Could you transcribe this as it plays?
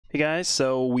Hey guys,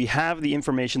 so we have the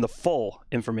information, the full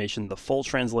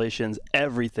translations,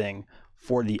 everything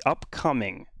for the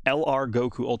upcoming LR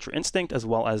Goku Ultra Instinct, as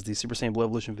well as the Super Saiyan Blue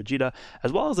Evolution Vegeta,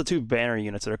 as well as the two banner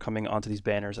units that are coming onto these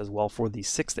banners as well for the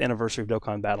 6th anniversary of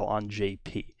Dokkan Battle on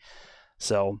JP.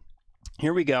 So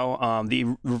here we go. The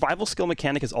revival skill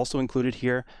mechanic is also included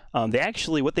here. They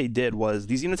actually, what they did was,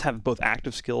 these units have both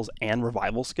active skills and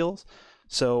revival skills.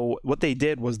 So what they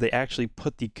did was they actually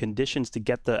put the conditions to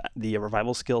get the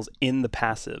revival skills in the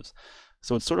passives.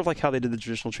 So it's sort of like how they did the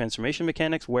traditional transformation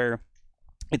mechanics, where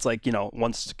it's like, you know,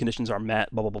 once conditions are met,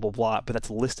 blah, blah, blah, blah, blah, but that's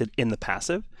listed in the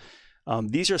passive.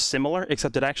 These are similar,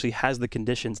 except it actually has the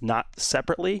conditions not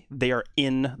separately. They are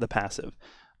in the passive.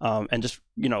 And just,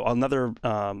 you know, another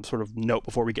sort of note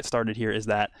before we get started here is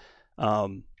that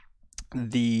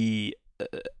the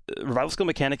revival skill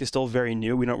mechanic is still very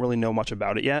new. We don't really know much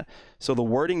about it yet, so the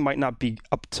wording might not be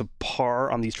up to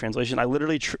par on these translations. I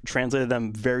literally translated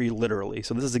them very literally,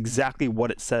 so this is exactly what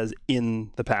it says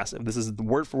in the passive. This is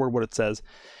word for word what it says.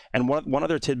 And one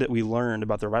other tidbit we learned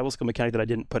about the revival skill mechanic that I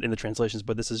didn't put in the translations,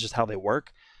 but this is just how they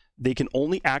work. They can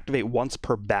only activate once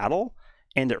per battle,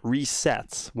 and it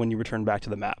resets when you return back to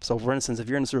the map. So for instance, if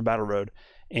you're in a Super Battle Road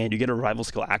and you get a revival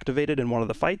skill activated in one of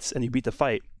the fights and you beat the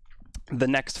fight, the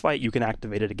next fight you can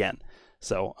activate it again.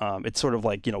 So it's sort of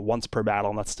like, you know, once per battle,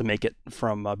 and that's to make it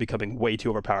from becoming way too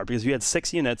overpowered. Because if you had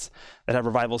 6 units that have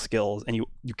revival skills and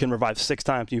you can revive 6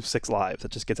 times and you have 6 lives,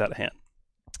 it just gets out of hand.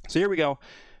 So here we go.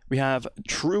 We have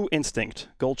True Instinct,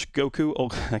 Goku, oh,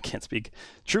 I can't speak.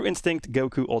 True Instinct,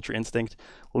 Goku, Ultra Instinct.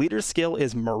 Leader skill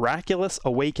is Miraculous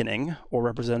Awakening, or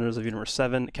Representatives of Universe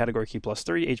 7, category key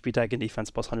 +3, HP attack and defense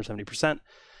plus 170%.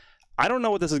 I don't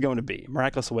know what this is going to be.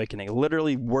 Miraculous Awakening,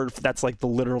 literally that's like the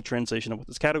literal translation of what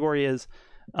this category is.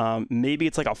 Maybe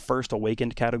it's like a first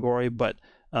awakened category, but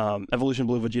Evolution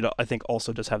Blue Vegeta I think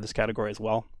also does have this category as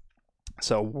well.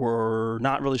 So we're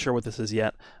not really sure what this is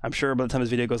yet. I'm sure by the time this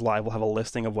video goes live, we'll have a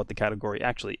listing of what the category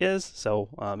actually is. So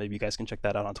maybe you guys can check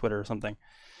that out on Twitter or something.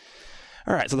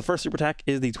 All right, so the first super attack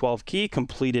is the 12 key,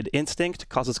 Completed Instinct,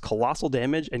 causes colossal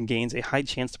damage and gains a high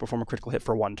chance to perform a critical hit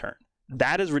for 1 turn.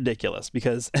 That is ridiculous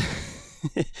because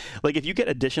like if you get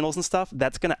additionals and stuff,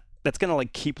 that's gonna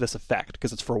like keep this effect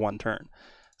because it's for 1 turn.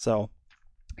 So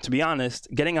to be honest,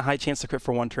 getting a high chance to crit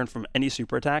for 1 turn from any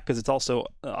super attack, because it's also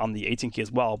on the 18 key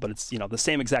as well, but it's, you know, the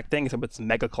same exact thing except it's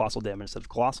mega colossal damage instead of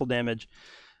colossal damage.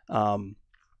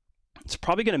 It's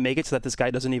probably going to make it so that this guy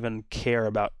doesn't even care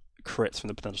about crits from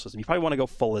the potential system. You probably want to go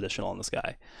full additional on this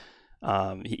guy.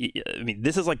 I mean,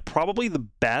 this is like probably the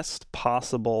best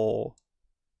possible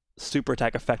super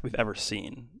attack effect we've ever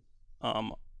seen.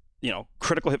 You know,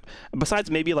 critical hit, besides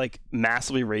maybe like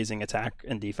massively raising attack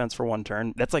and defense for 1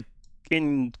 turn, that's like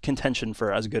in contention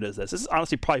for as good as this. This is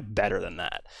honestly probably better than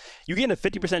that. You gain a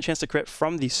 50% chance to crit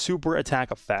from the super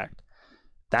attack effect.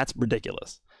 That's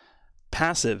ridiculous.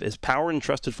 Passive is power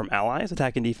entrusted from allies,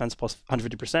 attack and defense plus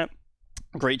 150%.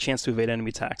 Great chance to evade enemy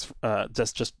attacks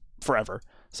just forever.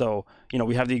 So, you know,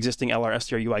 we have the existing LR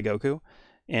STR UI Goku,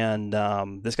 and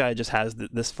this guy just has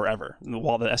this forever,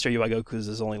 while the STR UI Goku's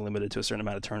is only limited to a certain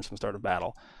amount of turns from start of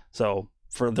battle. So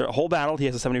for the whole battle, he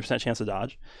has a 70% chance to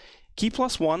dodge. Key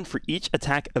 +1 for each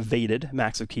attack evaded,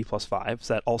 max of key +5.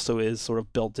 So that also is sort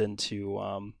of built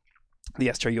into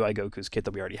the STR UI Goku's kit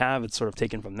that we already have. It's sort of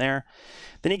taken from there.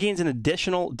 Then he gains an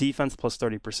additional defense plus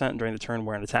 30% during the turn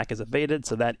where an attack is evaded.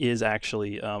 So that is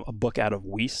actually a book out of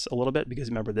Whis a little bit, because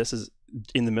remember, this is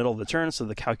in the middle of the turn, so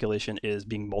the calculation is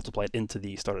being multiplied into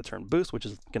the start of turn boost, which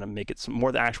is going to make it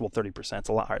more the actual 30%. It's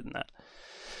a lot higher than that.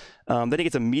 Then he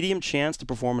gets a medium chance to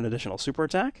perform an additional super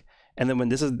attack. And then when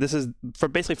this is for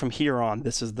basically from here on,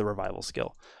 this is the revival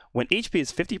skill. When HP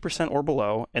is 50% or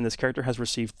below, and this character has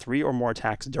received 3 or more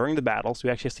attacks during the battle, so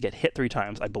he actually has to get hit 3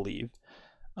 times, I believe.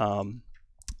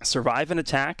 Survive an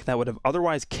attack that would have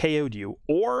otherwise KO'd you,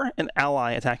 or an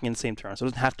ally attacking in the same turn. So it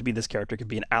doesn't have to be this character, it could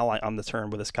be an ally on the turn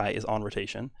where this guy is on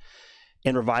rotation.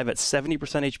 And revive at 70%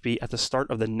 HP at the start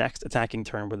of the next attacking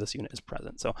turn where this unit is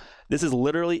present. So this is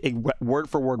literally a word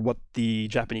for word what the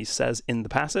Japanese says in the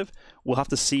passive. We'll have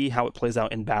to see how it plays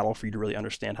out in battle for you to really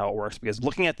understand how it works, because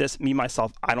looking at this, me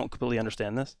myself, I don't completely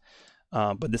understand this,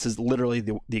 but this is literally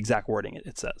the exact wording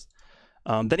it says.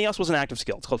 Then he also has an active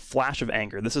skill. It's called Flash of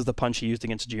Anger. This is the punch he used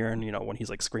against Jiren, you know, when he's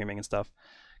like screaming and stuff.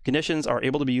 Conditions are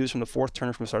able to be used from the 4th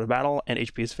turn from the start of battle, and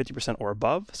HP is 50% or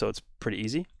above, so it's pretty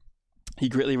easy. He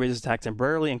greatly raises attack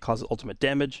temporarily and causes ultimate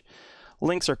damage.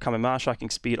 Links are Kamema, Shocking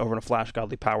Speed, Over in a Flash,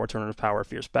 Godly Power, Turn of Power,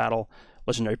 Fierce Battle,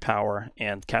 Legendary Power,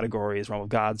 and categories Realm of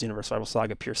Gods, Universe Survival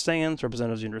Saga, Pure Saiyans,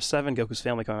 Representatives Universe 7, Goku's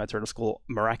Family Coming Out of Turtle School,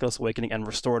 Miraculous Awakening, and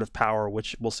Restorative Power,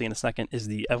 which we'll see in a second is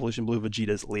the Evolution Blue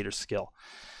Vegeta's later skill.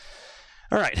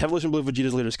 All right, Evolution Blue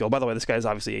Vegeta's leader skill. By the way, this guy is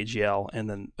obviously AGL, and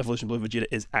then Evolution Blue Vegeta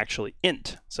is actually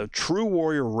Int. So True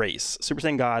Warrior Race. Super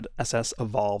Saiyan God SS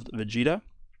Evolved Vegeta.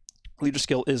 Leader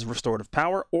skill is Restorative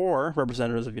Power, or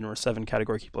Representatives of Universe 7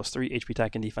 category Key +3, HP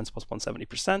attack and defense plus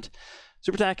 170%.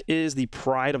 Super attack is the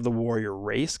pride of the warrior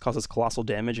race, causes colossal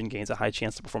damage and gains a high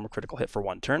chance to perform a critical hit for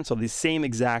 1 turn. So the same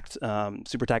exact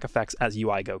super attack effects as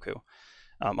UI Goku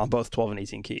on both 12 and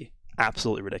 18 key.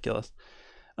 Absolutely ridiculous.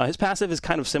 His passive is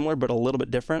kind of similar, but a little bit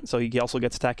different. So he also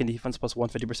gets attack and defense plus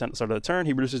 150% at the start of the turn.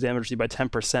 He reduces damage received by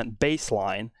 10%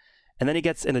 baseline. And then he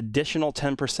gets an additional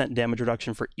 10% damage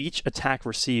reduction for each attack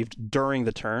received during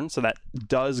the turn. So that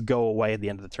does go away at the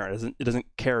end of the turn. It doesn't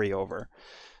carry over.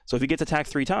 So if he gets attacked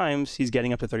 3 times, he's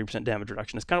getting up to 30% damage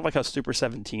reduction. It's kind of like how Super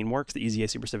 17 works, the EZA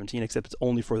Super 17, except it's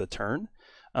only for the turn.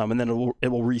 And then it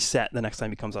will reset the next time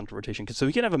he comes onto rotation. So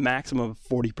he can have a maximum of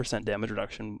 40% damage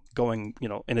reduction going,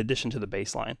 in addition to the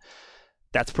baseline.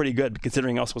 That's pretty good,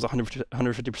 considering he also was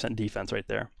 150% defense right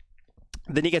there.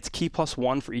 Then he gets Key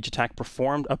 +1 for each attack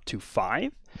performed up to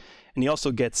 5. And he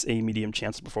also gets a medium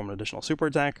chance to perform an additional super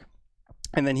attack.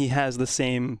 And then he has the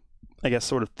same, I guess,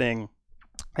 sort of thing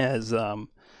as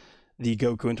the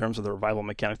Goku in terms of the revival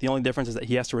mechanic. The only difference is that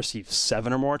he has to receive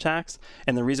 7 or more attacks.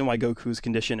 And the reason why Goku's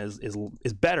condition is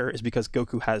better is because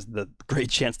Goku has the great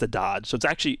chance to dodge. So it's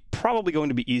actually probably going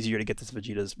to be easier to get this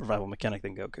Vegeta's revival mechanic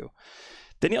than Goku.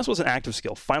 Then he also has an active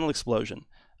skill, Final Explosion.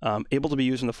 Able to be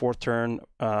used in the 4th turn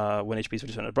when HP is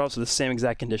 50% above, so the same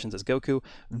exact conditions as Goku.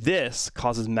 This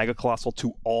causes Mega Colossal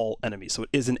to all enemies, so it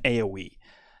is an AoE.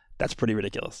 That's pretty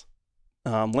ridiculous.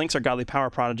 Links are Godly Power,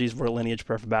 Prodigies, Royal Lineage,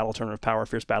 Perfect Battle, Tournament of Power,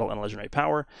 Fierce Battle, and Legendary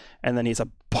Power. And then he has a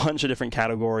bunch of different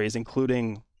categories,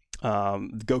 including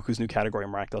Goku's new category,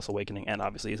 Miraculous Awakening, and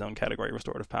obviously his own category,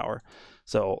 Restorative Power.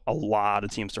 So a lot of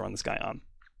teams to run this guy on.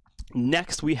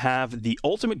 Next, we have the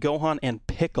Ultimate Gohan and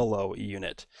Piccolo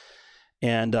unit.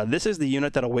 And this is the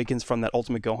unit that awakens from that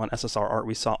Ultimate Gohan SSR art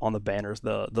we saw on the banners,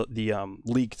 the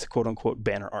leaked quote-unquote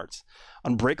banner arts.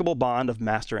 Unbreakable Bond of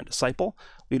Master and Disciple.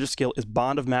 Leader skill is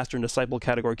Bond of Master and Disciple,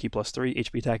 category Key +3,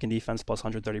 HP attack and defense plus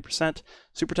 130%.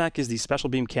 Super attack is the Special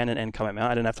Beam Cannon and Kamehameha.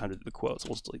 I didn't have time to do the quotes, so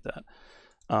we'll just delete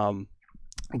that.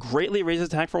 Greatly raises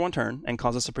attack for 1 turn and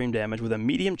causes supreme damage with a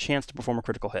medium chance to perform a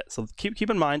critical hit. So keep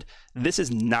in mind, this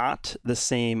is not the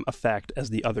same effect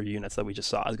as the other units that we just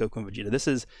saw as Goku and Vegeta. This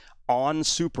is on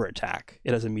super attack.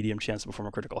 It has a medium chance to perform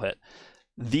a critical hit.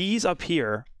 These up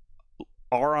here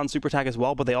are on super attack as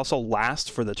well, but they also last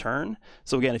for the turn.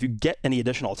 So again, if you get any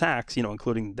additional attacks,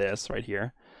 including this right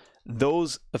here,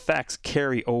 those effects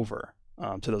carry over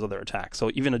to those other attacks. So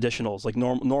even additionals, like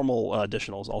normal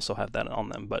additionals also have that on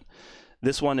them, but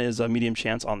this one is a medium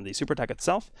chance on the super attack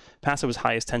itself. Passive is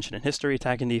highest tension in history,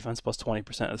 attack and defense plus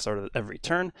 20% at the start of every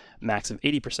turn, max of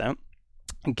 80%.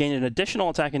 And gain an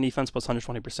additional attack and defense plus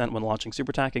 120% when launching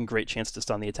super attack and great chance to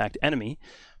stun the attacked enemy.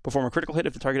 Perform a critical hit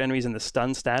if the target enemy is in the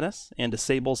stun status and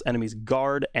disables enemy's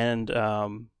guard and, I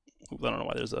don't know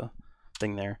why there's a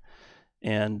thing there.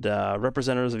 And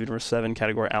representatives of Universe 7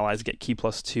 category allies get Key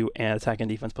 +2 and attack and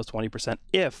defense plus 20%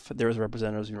 if there is a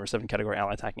representatives of Universe 7 category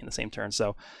ally attacking in the same turn.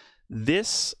 So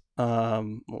this,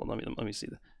 well, let me see.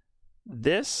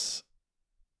 This,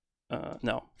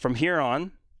 no, from here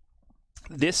on,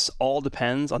 this all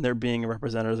depends on there being a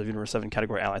representatives of Universe 7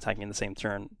 category ally attacking in the same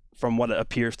turn, from what it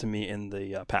appears to me in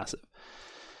the passive.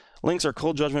 Links are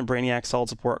Cold Judgment, Brainiac, Solid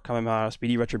Support, Kamehameha,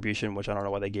 Speedy Retribution, which I don't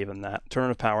know why they gave him that,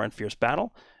 Tournament of Power, and Fierce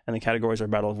Battle. And the categories are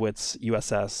Battle of Wits,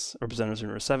 USS, Representatives of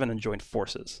Universe 7, and Joint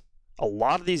Forces. A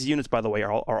lot of these units, by the way,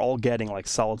 are all getting like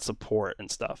solid support and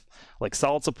stuff. Like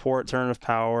solid support, Tournament of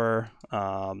Power,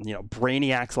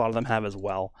 Brainiacs, a lot of them have as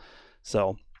well.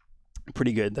 So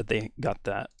pretty good that they got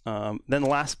that. Then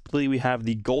lastly, we have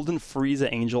the Golden Frieza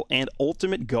Angel and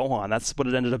Ultimate Gohan. That's what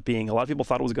it ended up being. A lot of people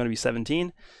thought it was going to be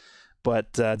 17,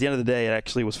 but at the end of the day, it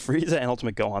actually was Frieza and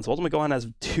Ultimate Gohan. So Ultimate Gohan has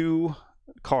 2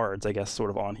 cards, I guess,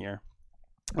 sort of on here.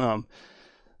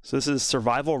 So this is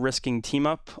Survival Risking Team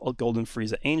Up, Golden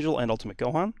Frieza Angel, and Ultimate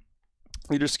Gohan.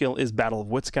 Leader skill is Battle of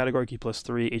Wits category, Key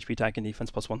 +3, HP attack and defense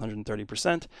plus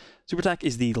 130%. Super attack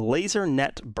is the Laser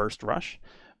Net Burst Rush.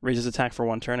 Raises attack for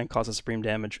 1 turn and causes supreme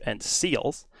damage and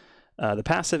seals. The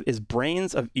passive is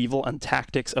Brains of Evil and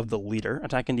Tactics of the Leader.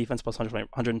 Attack and defense plus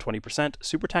 120%.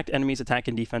 Super attacked enemies attack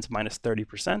and defense minus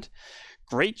 30%.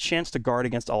 Great chance to guard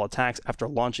against all attacks after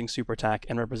launching super attack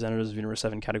and representatives of Universe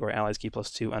 7 category allies Key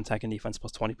 +2 and attack and defense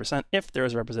plus 20% if there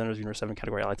is a representative of Universe 7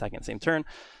 category ally attacking in the same turn.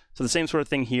 So the same sort of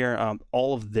thing here.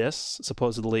 All of this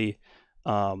supposedly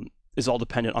is all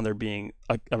dependent on there being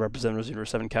a representative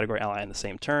Universe 7 category ally in the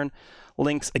same turn.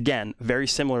 Links, again, very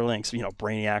similar links. You know,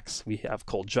 Brainiacs, we have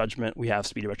Cold Judgment, we have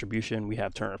Speedy Retribution, we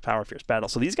have Turn of Power, Fierce Battle.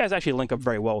 So these guys actually link up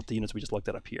very well with the units we just looked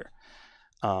at up here.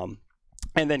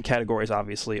 And then categories,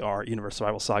 obviously, are Universe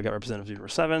Survival Saga, Representative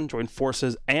Universe 7, Joint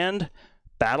Forces, and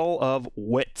Battle of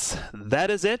Wits. That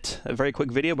is it. A very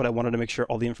quick video, but I wanted to make sure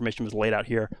all the information was laid out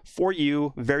here for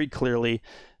you very clearly.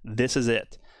 This is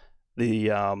it. The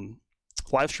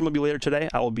live stream will be later today.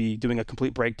 I will be doing a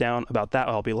complete breakdown about that.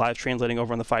 I'll be live translating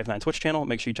over on the 5ix9ine Twitch channel.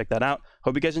 Make sure you check that out.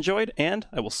 Hope you guys enjoyed, and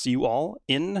I will see you all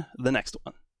in the next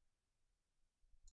one.